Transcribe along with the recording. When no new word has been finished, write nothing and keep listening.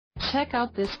Check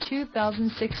out this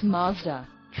 2006 Mazda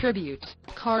Tribute.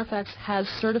 Carfax has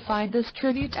certified this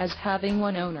Tribute as having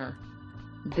one owner.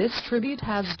 This Tribute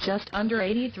has just under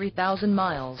 83,000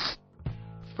 miles.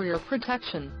 For your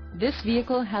protection, this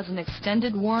vehicle has an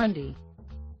extended warranty.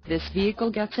 This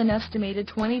vehicle gets an estimated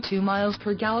 22 miles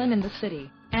per gallon in the city,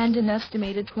 and an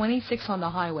estimated 26 on the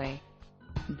highway.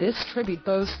 This Tribute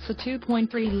boasts a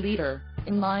 2.3-liter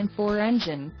inline-4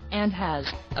 engine, and has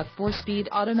a 4-speed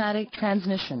automatic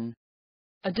transmission.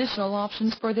 Additional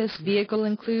options for this vehicle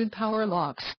include power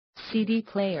locks, CD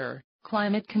player,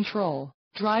 climate control,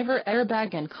 driver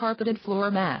airbag and carpeted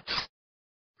floor mats.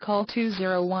 Call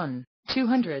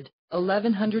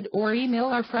 201-200-1100 or email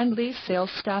our friendly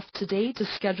sales staff today to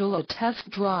schedule a test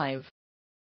drive.